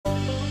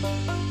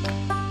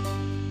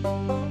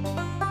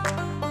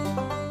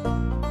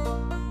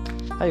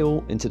Hey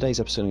all, in today's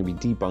episode I'm going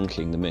to be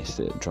debunking the myth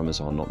that drummers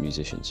are not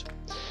musicians.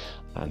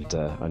 And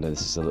I know this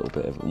is a little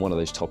bit of one of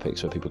those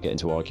topics where people get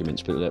into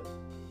arguments, but look,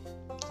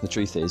 the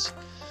truth is,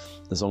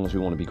 as long as we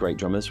want to be great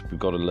drummers, we've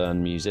got to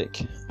learn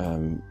music,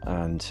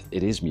 and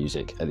it is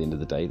music at the end of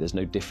the day. There's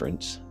no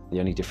difference. The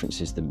only difference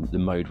is the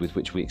mode with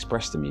which we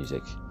express the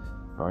music.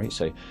 All right,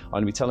 so I'm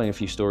going to be telling a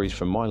few stories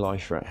from my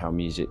life about how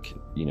music,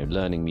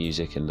 learning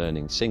music and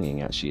learning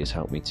singing actually has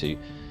helped me to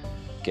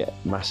get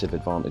massive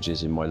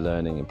advantages in my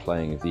learning and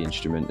playing of the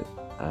instrument,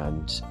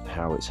 and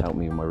how it's helped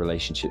me in my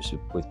relationships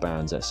with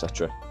bands,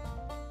 etc.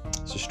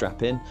 So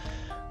strap in,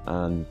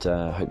 and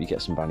hope you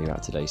get some value out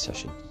of today's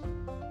session.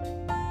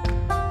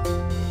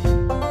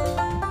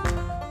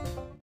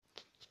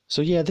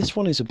 So yeah, this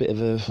one is a bit of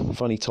a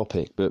funny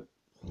topic, but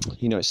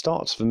it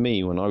starts for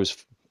me when I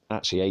was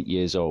actually 8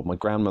 years old. My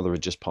grandmother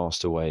had just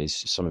passed away, as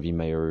some of you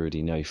may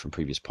already know from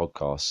previous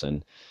podcasts,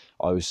 and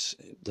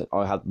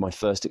I had my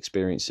first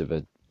experience of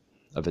a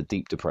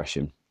deep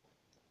depression.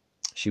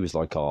 She was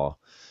like our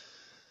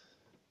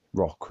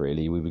rock,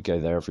 really. We would go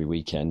there every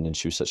weekend, and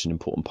she was such an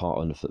important part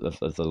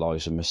of the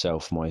lives of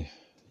myself, my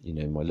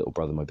little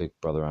brother, my big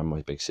brother, and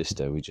my big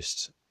sister. We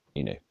just,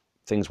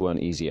 things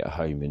weren't easy at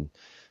home, and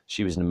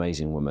she was an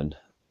amazing woman,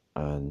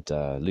 and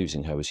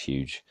losing her was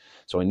huge.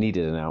 So I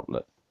needed an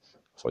outlet.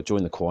 So I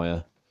joined the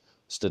choir,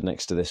 stood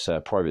next to this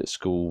private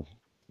school,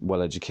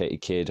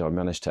 well-educated kid. I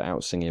managed to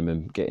out-sing him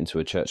and get into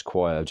a church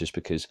choir, just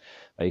because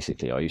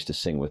basically I used to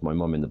sing with my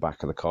mum in the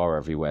back of the car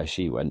everywhere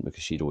she went,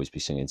 because she'd always be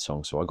singing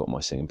songs. So I got my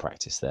singing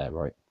practice there,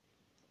 right?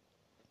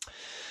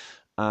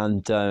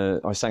 And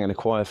I sang in a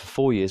choir for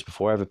 4 years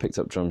before I ever picked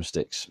up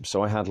drumsticks.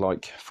 So I had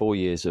like 4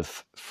 years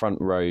of front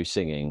row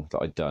singing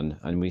that I'd done,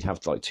 and we'd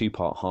have like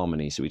two-part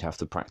harmonies that we'd have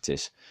to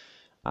practice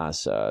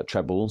as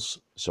trebles.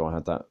 So I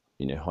had that,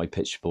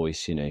 high-pitched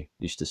voice,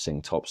 used to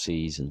sing top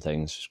C's and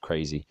things. It's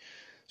crazy.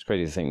 It's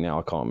crazy to think now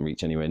I can't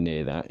reach anywhere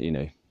near that.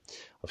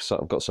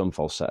 I've got some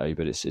falsetto,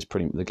 but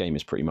the game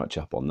is pretty much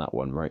up on that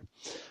one, right?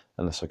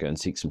 Unless I go and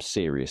seek some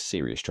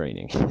serious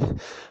training.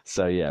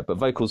 So yeah, but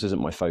vocals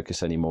isn't my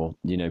focus anymore.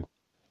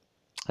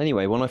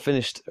 Anyway, when I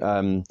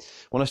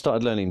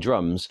started learning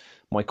drums,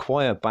 my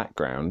choir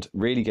background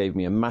really gave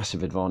me a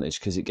massive advantage,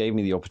 because it gave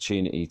me the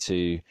opportunity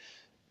to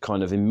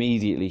kind of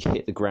immediately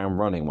hit the ground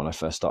running when I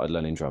first started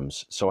learning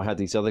drums. So I had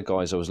these other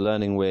guys I was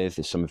learning with,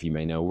 as some of you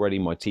may know already.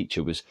 My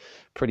teacher was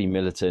pretty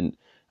militant.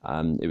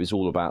 It was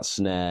all about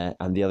snare,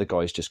 and the other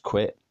guys just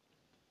quit.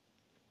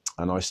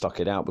 And I stuck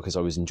it out because I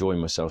was enjoying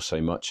myself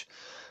so much.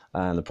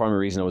 And the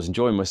primary reason I was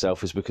enjoying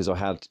myself is because I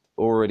had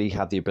already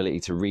had the ability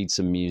to read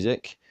some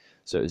music.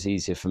 So it was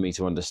easier for me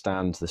to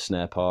understand the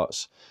snare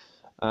parts.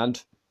 And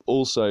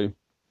also,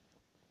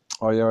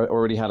 I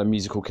already had a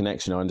musical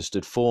connection. I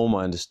understood form,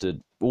 I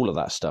understood all of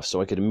that stuff.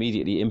 So I could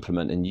immediately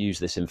implement and use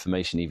this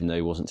information, even though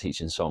I wasn't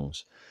teaching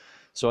songs.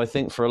 So I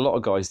think for a lot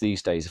of guys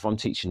these days, if I'm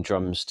teaching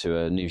drums to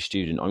a new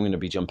student, I'm going to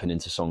be jumping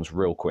into songs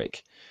real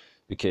quick,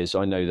 because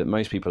I know that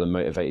most people are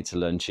motivated to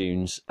learn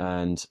tunes,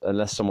 and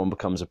unless someone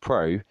becomes a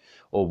pro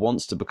or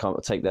wants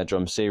to take their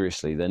drums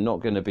seriously, they're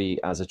not going to be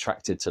as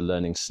attracted to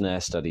learning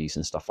snare studies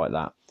and stuff like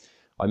that.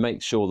 I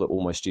make sure that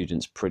all my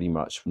students, pretty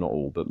much, not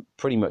all, but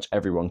pretty much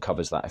everyone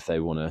covers that if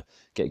they want to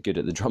get good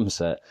at the drum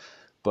set.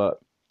 But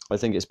I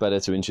think it's better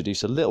to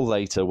introduce a little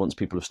later, once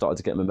people have started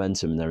to get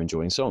momentum and they're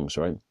enjoying songs,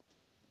 right?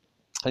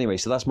 Anyway,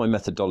 so that's my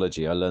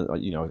methodology. I learned,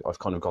 I've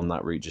kind of gone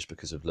that route just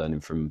because of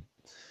learning from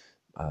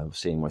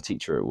seeing my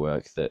teacher at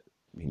work, that,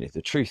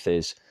 the truth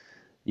is,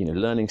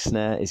 learning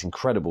snare is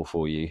incredible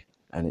for you,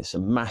 and it's a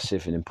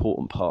massive and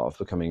important part of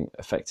becoming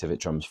effective at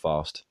drums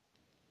fast.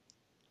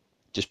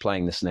 Just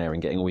playing the snare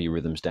and getting all your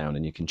rhythms down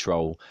and your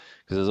control,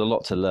 because there's a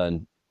lot to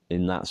learn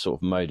in that sort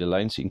of mode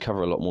alone. So you can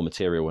cover a lot more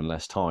material in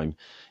less time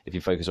if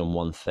you focus on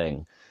one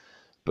thing.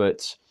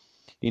 But,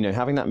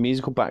 having that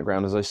musical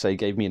background, as I say,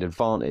 gave me an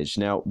advantage.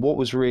 Now, what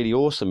was really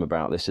awesome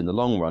about this in the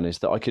long run is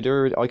that I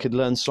could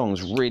learn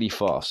songs really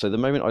fast. So the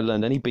moment I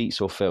learned any beats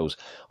or fills,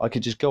 I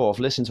could just go off,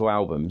 listen to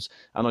albums,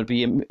 and I'd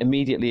be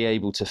immediately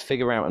able to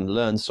figure out and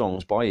learn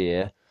songs by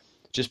ear,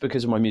 just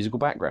because of my musical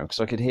background, because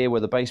I could hear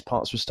where the bass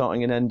parts were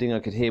starting and ending. I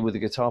could hear where the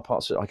guitar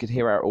parts, I could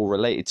hear how it all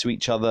related to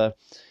each other.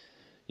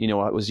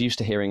 I was used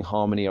to hearing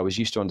harmony. I was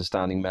used to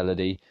understanding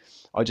melody.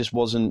 I just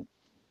wasn't,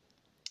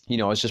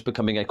 I was just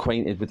becoming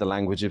acquainted with the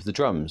language of the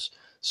drums.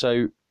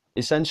 So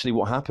essentially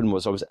what happened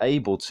was I was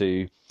able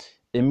to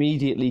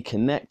immediately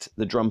connect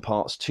the drum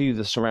parts to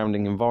the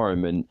surrounding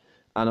environment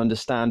and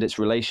understand its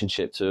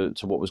relationship to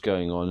what was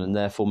going on, and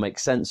therefore make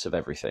sense of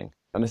everything.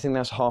 And I think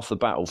that's half the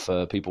battle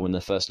for people when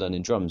they're first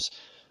learning drums.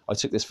 I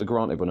took this for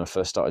granted when I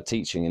first started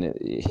teaching, and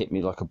it hit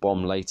me like a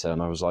bomb later.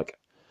 And I was like,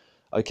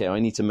 okay, I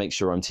need to make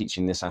sure I'm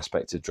teaching this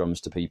aspect of drums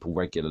to people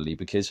regularly,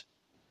 because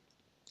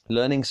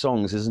learning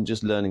songs isn't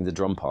just learning the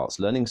drum parts.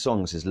 Learning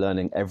songs is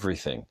learning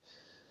everything.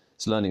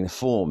 It's learning the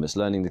form, it's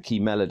learning the key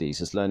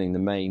melodies, it's learning the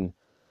main,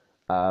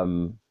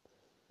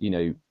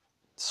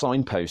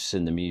 signposts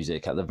in the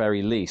music, at the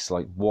very least,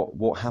 like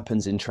what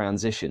happens in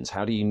transitions.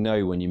 How do you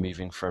know when you're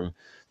moving from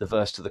the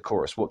verse to the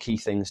chorus? What key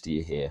things do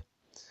you hear?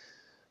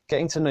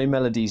 Getting to know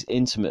melodies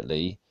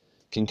intimately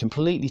can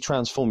completely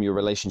transform your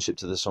relationship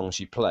to the songs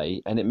you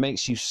play, and it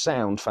makes you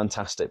sound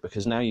fantastic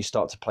because now you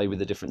start to play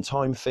with a different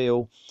time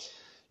feel.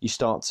 You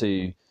start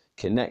to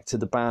connect to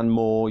the band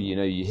more. You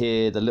know, you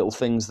hear the little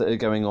things that are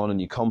going on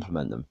and you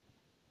compliment them.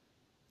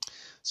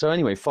 So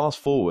anyway, fast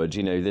forward,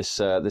 you know, this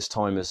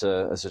time as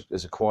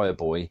a choir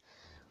boy, I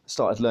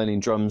started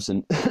learning drums,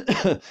 and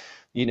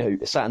you know,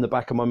 sat in the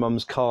back of my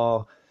mum's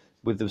car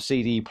with the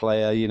CD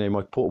player, you know,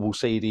 my portable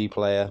CD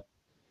player,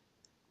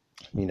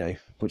 you know,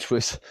 which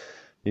was,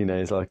 you know,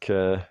 it's like,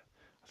 I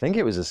think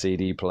it was a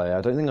CD player.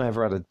 I don't think I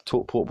ever had a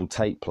portable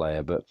tape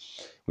player, but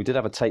we did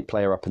have a tape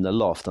player up in the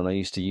loft, and I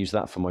used to use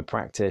that for my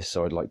practice.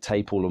 So I'd like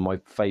tape all of my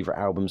favourite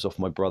albums off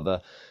my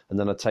brother, and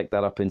then I'd take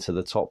that up into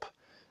the top,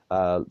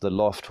 the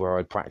loft where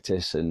I'd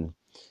practice, and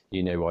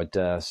you know,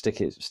 I'd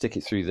stick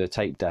it through the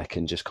tape deck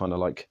and just kind of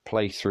like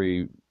play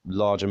through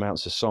large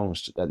amounts of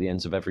songs at the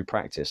ends of every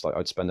practice. Like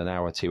I'd spend an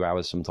hour, 2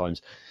 hours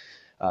sometimes,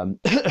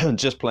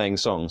 just playing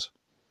songs,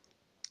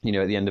 you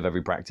know, at the end of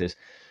every practice,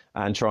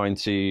 and trying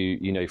to,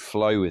 you know,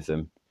 flow with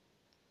them.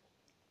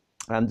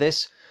 And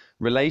this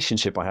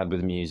relationship I had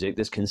with music,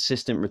 this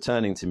consistent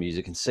returning to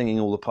music and singing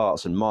all the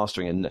parts and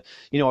mastering, and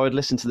you know, I would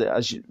listen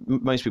to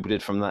most people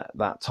did from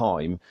that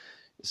time.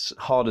 It's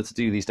harder to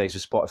do these days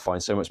with Spotify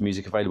and so much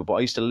music available, but I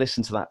used to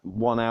listen to that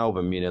one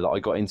album, you know, that I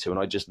got into, and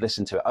I just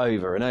listened to it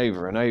over and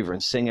over and over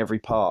and sing every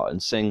part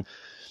and sing,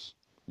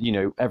 you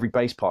know, every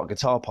bass part,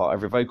 guitar part,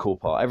 every vocal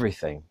part,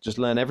 everything. Just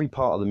learn every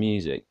part of the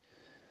music.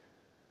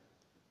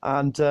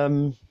 And,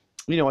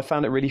 you know, I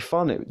found it really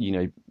fun, you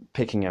know,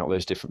 picking out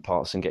those different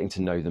parts and getting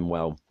to know them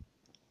well.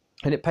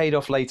 And it paid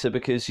off later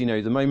because, you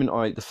know,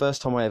 the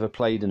first time I ever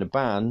played in a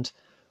band,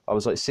 I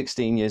was like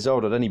 16 years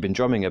old. I'd only been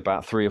drumming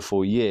about 3 or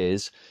 4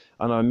 years,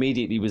 and I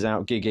immediately was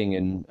out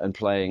gigging and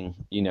playing,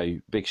 you know,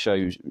 big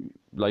shows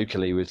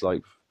locally with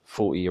like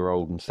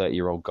 40-year-old and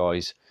 30-year-old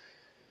guys,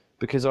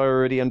 because I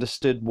already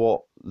understood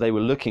what they were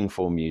looking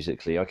for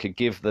musically. I could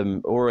give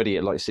them, already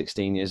at like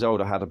 16 years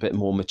old, I had a bit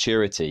more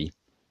maturity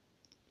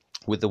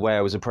with the way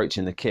I was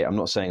approaching the kit. I'm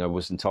not saying I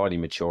was entirely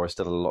mature. I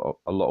still had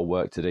a lot of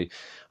work to do,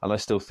 and I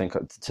still think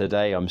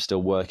today I'm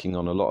still working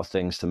on a lot of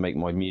things to make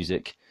my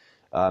music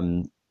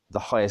the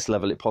highest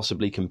level it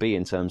possibly can be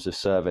in terms of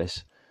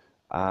service.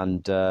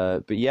 And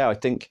but yeah, I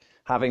think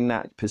having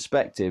that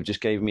perspective just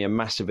gave me a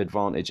massive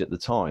advantage at the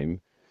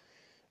time.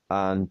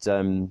 And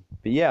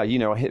but yeah, you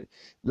know,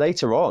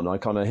 later on I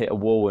kind of hit a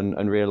wall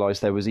and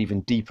realized there was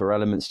even deeper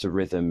elements to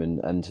rhythm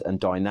and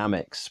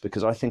dynamics,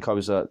 because I think I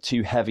was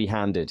too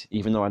heavy-handed.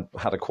 Even though I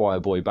had a choir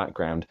boy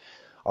background,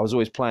 I was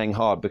always playing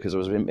hard because I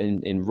was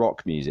in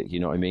rock music, you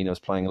know what I mean? I was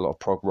playing a lot of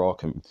prog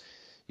rock and,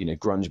 you know,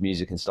 grunge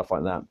music and stuff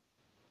like that.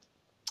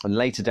 And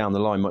later down the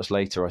line, much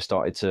later, I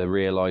started to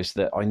realize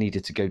that I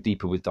needed to go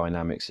deeper with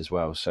dynamics as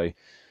well. So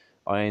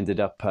I ended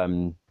up,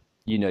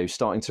 you know,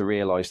 starting to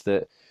realize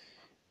that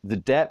the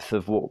depth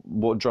of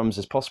what drums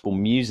is possible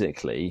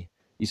musically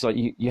is like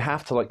you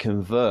have to like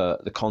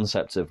convert the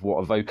concept of what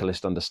a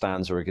vocalist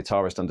understands or a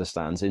guitarist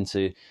understands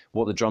into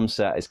what the drum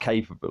set is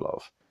capable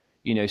of.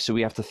 You know, so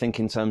we have to think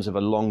in terms of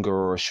a longer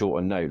or a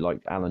shorter note,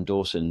 like Alan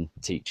Dawson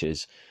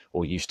teaches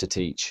or used to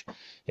teach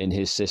in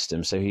his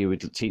system. So he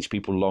would teach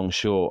people long,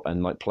 short,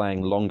 and like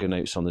playing longer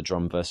notes on the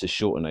drum versus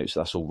shorter notes.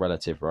 That's all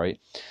relative, right?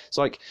 It's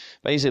like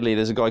basically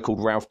there's a guy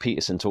called Ralph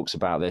Peterson talks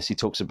about this. He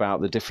talks about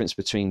the difference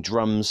between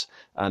drums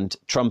and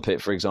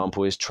trumpet, for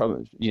example, is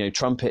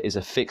trumpet is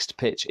a fixed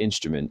pitch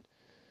instrument,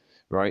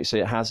 right? So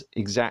it has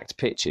exact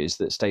pitches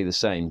that stay the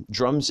same.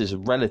 Drums is a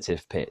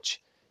relative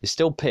pitch. It's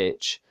still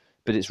pitch,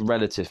 but it's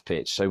relative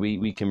pitch. So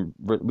we can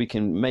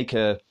make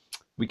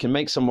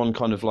someone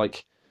kind of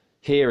like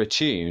hear a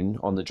tune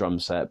on the drum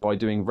set by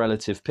doing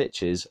relative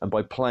pitches and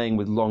by playing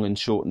with long and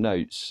short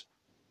notes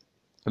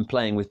and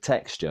playing with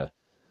texture.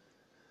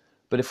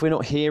 But if we're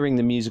not hearing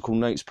the musical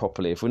notes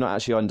properly, if we're not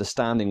actually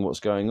understanding what's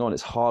going on,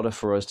 it's harder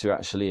for us to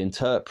actually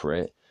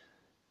interpret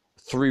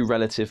through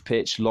relative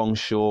pitch, long,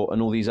 short,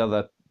 and all these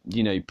other,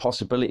 you know,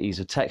 possibilities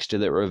of texture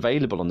that are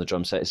available on the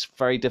drum set. It's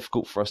very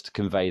difficult for us to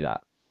convey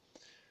that.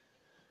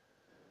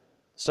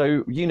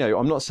 So, you know,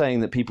 I'm not saying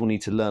that people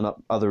need to learn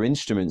up other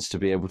instruments to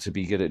be able to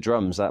be good at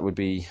drums. That would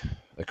be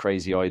a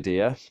crazy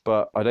idea.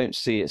 But I don't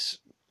see it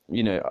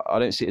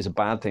as a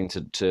bad thing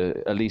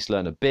to at least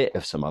learn a bit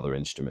of some other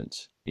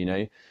instruments. You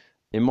know,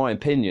 in my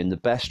opinion, the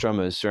best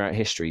drummers throughout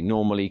history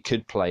normally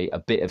could play a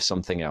bit of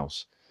something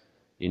else,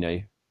 you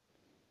know,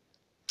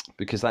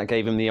 because that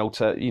gave them the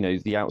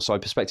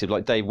outside perspective.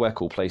 Like Dave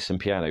Weckl plays some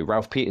piano,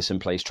 Ralph Peterson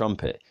plays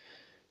trumpet,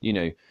 you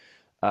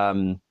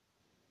know.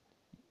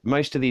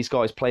 Most of these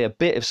guys play a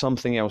bit of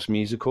something else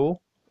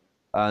musical,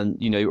 and,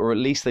 you know, or at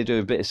least they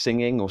do a bit of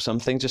singing or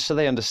something, just so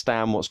they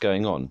understand what's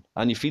going on.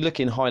 And if you look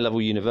in high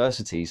level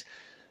universities,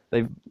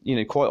 they've, you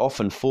know, quite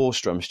often force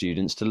drum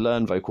students to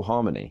learn vocal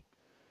harmony,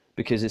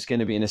 because it's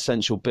going to be an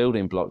essential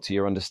building block to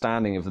your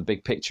understanding of the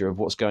big picture of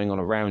what's going on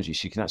around you.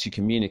 So you can actually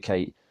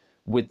communicate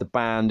with the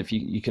band. If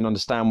you can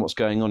understand what's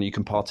going on, you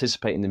can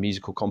participate in the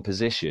musical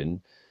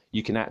composition.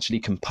 You can actually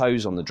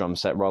compose on the drum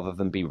set rather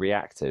than be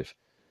reactive,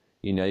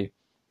 you know.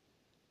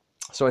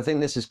 So I think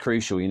this is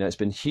crucial. It's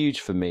been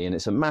huge for me, and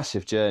it's a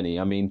massive journey.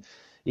 I mean,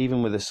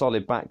 even with a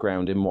solid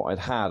background in what I'd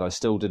had, I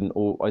still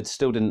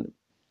didn't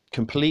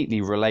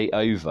completely relate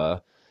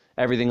over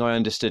everything I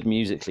understood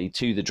musically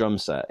to the drum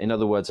set. In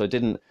other words, I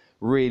didn't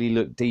really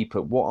look deep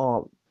at what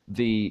are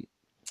the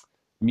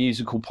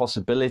musical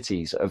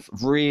possibilities of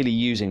really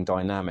using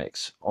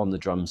dynamics on the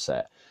drum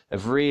set,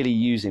 of really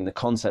using the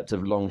concept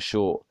of long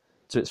short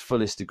to its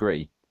fullest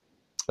degree,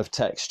 of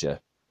texture,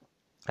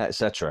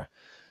 etc.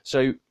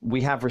 So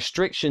we have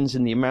restrictions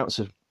in the amounts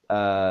of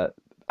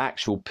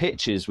actual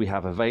pitches we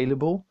have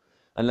available,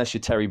 unless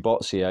you're Terry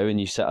Bozzio and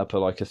you set up a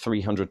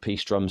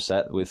 300-piece drum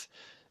set with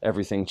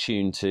everything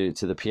tuned to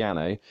the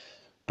piano.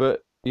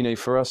 But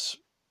for us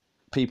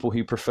people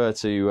who prefer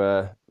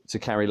to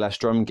carry less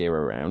drum gear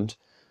around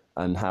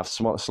and have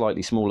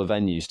slightly smaller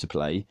venues to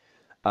play,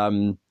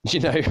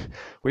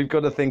 we've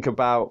got to think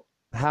about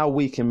how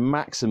we can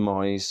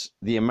maximize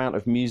the amount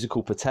of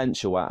musical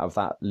potential out of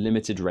that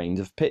limited range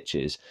of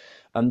pitches.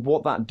 And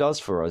what that does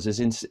for us is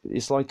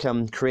it's like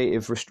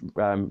creative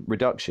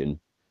reduction.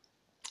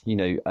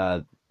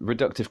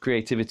 Reductive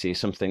creativity is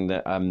something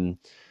that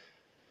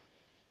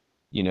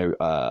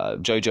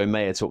Jojo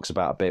Mayer talks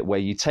about a bit, where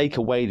you take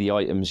away the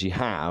items you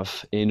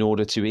have in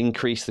order to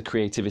increase the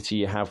creativity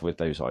you have with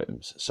those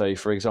items. So,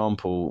 for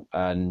example,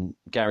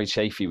 Gary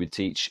Chaffee would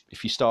teach,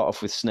 if you start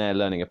off with snare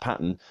learning a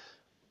pattern,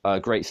 a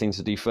great thing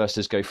to do first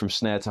is go from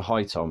snare to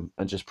high tom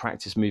and just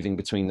practice moving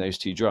between those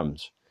two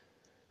drums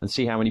and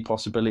see how many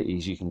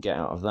possibilities you can get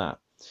out of that.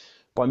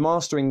 By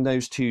mastering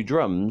those two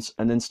drums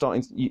and then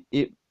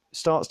it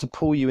starts to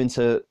pull you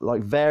into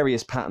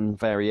various pattern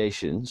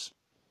variations,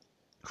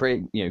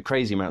 create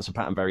crazy amounts of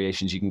pattern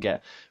variations you can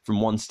get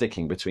from one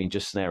sticking between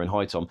just snare and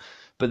high tom.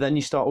 But then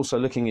you start also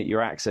looking at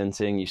your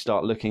accenting, you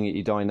start looking at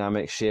your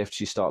dynamic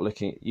shifts, you start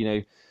looking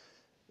at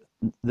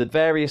the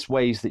various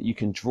ways that you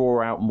can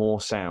draw out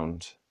more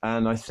sound.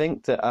 And I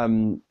think that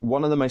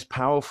one of the most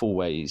powerful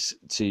ways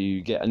to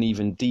get an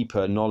even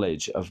deeper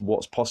knowledge of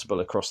what's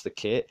possible across the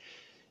kit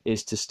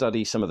is to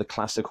study some of the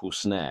classical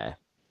snare.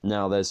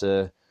 Now there's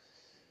an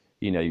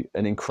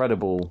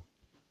incredible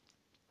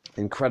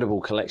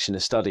collection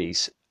of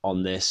studies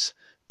on this,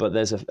 but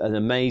there's an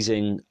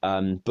amazing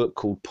book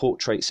called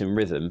Portraits in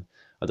Rhythm.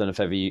 I don't know if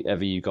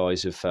ever you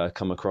guys have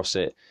come across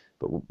it,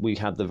 but we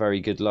had the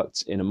very good luck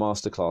in a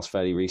masterclass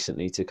fairly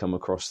recently to come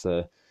across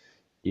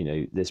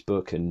this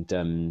book and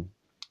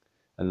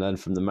learn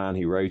from the man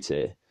who wrote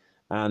it.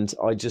 And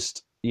I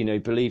just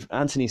believe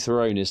Anthony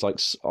Theron is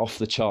off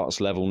the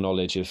charts level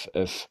knowledge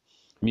of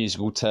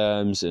musical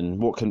terms and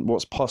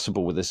what's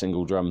possible with a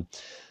single drum.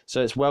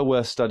 So it's well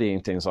worth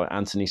studying things like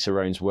Anthony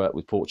Theron's work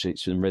with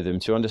Portraits in Rhythm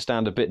to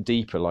understand a bit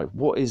deeper,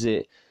 what is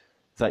it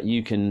that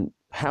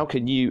how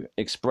can you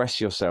express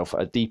yourself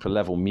at a deeper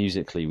level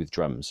musically with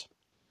drums.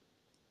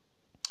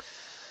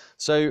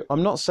 So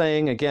I'm not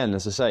saying, again,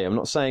 as I say, I'm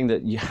not saying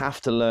that you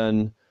have to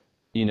learn,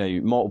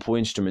 multiple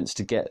instruments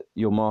to get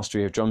your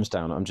mastery of drums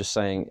down. I'm just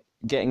saying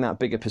getting that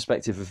bigger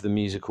perspective of the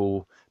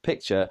musical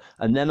picture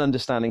and then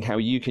understanding how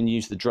you can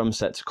use the drum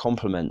set to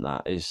complement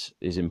that is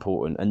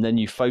important. And then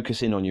you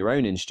focus in on your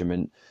own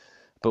instrument,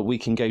 but we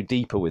can go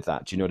deeper with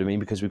that. Do you know what I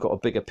mean? Because we've got a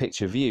bigger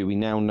picture view. We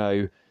now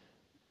know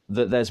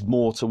that there's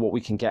more to what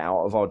we can get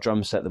out of our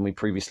drum set than we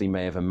previously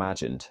may have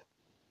imagined.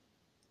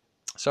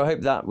 So I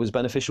hope that was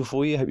beneficial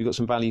for you. I hope you got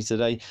some value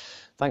today.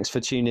 Thanks for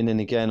tuning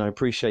in again. I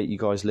appreciate you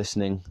guys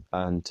listening,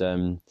 and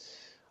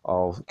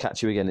I'll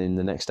catch you again in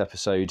the next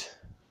episode.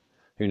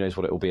 Who knows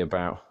what it will be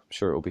about? I'm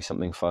sure it will be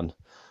something fun.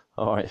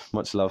 All right,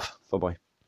 much love. Bye-bye.